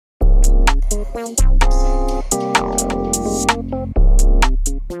She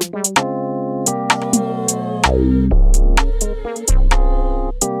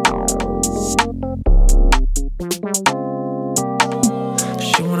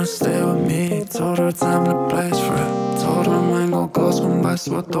wanna stay with me, told her time and the place for it. Told her I ain't gon' go swim by,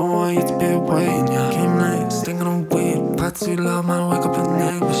 so I don't want you to be waiting. Yeah, came late, stinking on weed. Pot too loud, might wake up in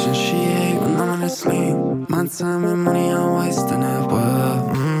neighbors. And she hate when I'm in sleep. My time and money, I'm wasting it,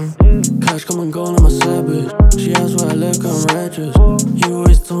 but Cash come and go, I'm a savage. She asked where I live, come righteous. You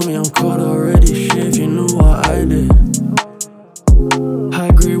always told me I'm caught already. Shit, if you knew what I did.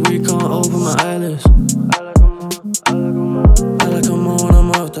 High grade, we can't open my eyelids. I like 'em more when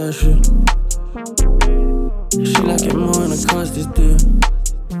I'm off that shit. She like it more than the cost is due.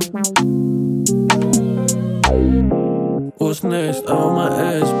 What's next? I want my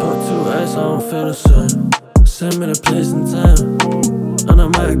ass, put 2S, I don't feel the same. Send me the place and time, and I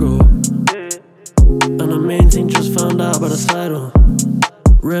might go. And the main thing just found out about the side on.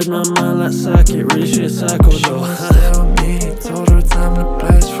 Read my mind like psychic, really shit psycho she though. wanna stay with me, told her time and the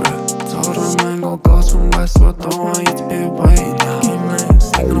place for it. Told her I ain't gon' go swim by, so I don't want you to be waiting. Yeah, came late,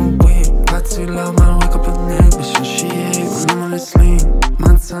 stinking on weed. Pot too loud, might wake up in neighbors. And she hate when I'm in sleep.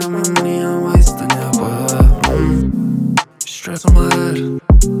 My time and money, I'm wasting it, but stress on my head,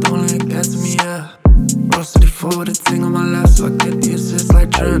 don't let it get to me, yeah. Roll city forward, the thing on my left, so I get the assists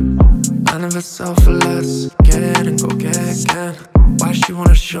like Trent. I never sell for less, get it and go get it again. Why she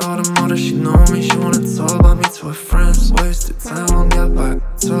wanna show them all that she know me? She wanna talk about me to her friends. Wasted time, won't get back.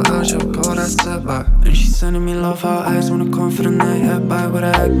 So out, she'll go that setback. And she sending me love, how eyes wanna come for the night. Head by with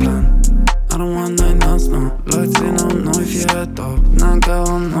an eggplant. I don't want nothing else, no. Loyalty, I don't know if you heard though. Now girl, I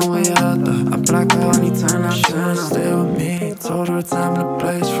don't know where you heard that. I black out anytime I turn up. Stay with me, told her time and the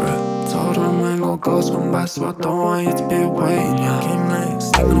place for it. Told her I ain't gon' go swim by, so I don't want you to be waiting. Yeah, came late,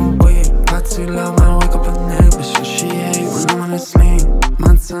 stinking on weed. Pot too loud, might wake up in neighbors. And she hate when I'm in sleep.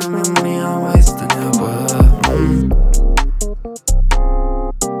 My time and money, I'm wasting it, but